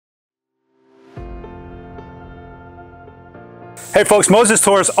Hey folks, Moses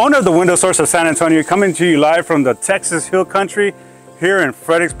Torres, owner of the Window Source of San Antonio, coming to you live from the Texas Hill Country here in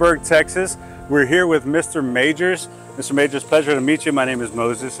Fredericksburg, Texas. We're here with Mr. Majors. Mr. Majors, pleasure to meet you. My name is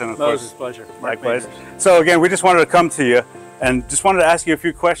Moses. And of course, pleasure. Likewise. So again, we just wanted to come to you and just wanted to ask you a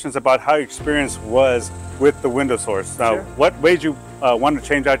few questions about how your experience was with the Window Source. Now, Sure. what made you want to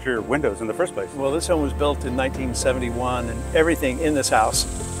change out your windows in the first place? Well, this home was built in 1971 and everything in this house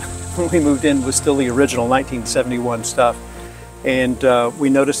when we moved in was still the original 1971 stuff. And we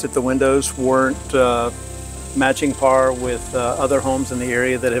noticed that the windows weren't matching par with other homes in the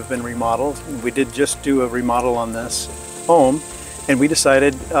area that have been remodeled. And we did just do a remodel on this home, and we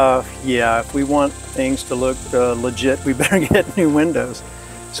decided, yeah, if we want things to look legit, we better get new windows.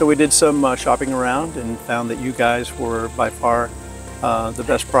 So we did some shopping around and found that you guys were by far the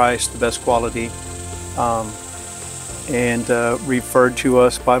best price, the best quality, and referred to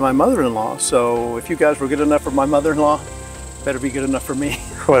us by my mother-in-law. So if you guys were good enough for my mother-in-law, better be good enough for me.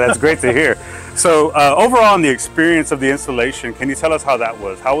 Well, that's great to hear. So overall in the experience of the installation, can you tell us how that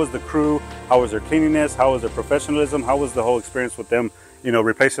was? How was the crew? How was their cleanliness? How was their professionalism? How was the whole experience with them, you know,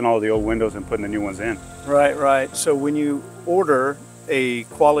 replacing all the old windows and putting the new ones in? Right. So when you order a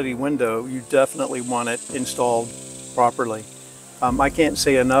quality window, you definitely want it installed properly. I can't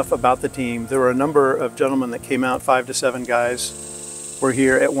say enough about the team. There were a number of gentlemen that came out, 5 to 7 guys were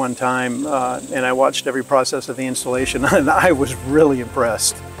here at one time, and I watched every process of the installation, and I was really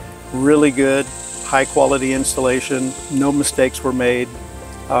impressed. Really good, high quality installation, no mistakes were made.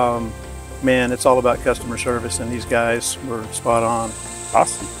 Man, it's all about customer service, and these guys were spot on.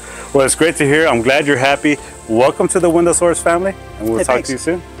 Awesome. Well, it's great to hear. I'm glad you're happy. Welcome to the Window Source family, and we'll talk Thanks. to you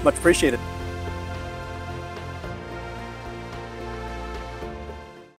soon. Much appreciated.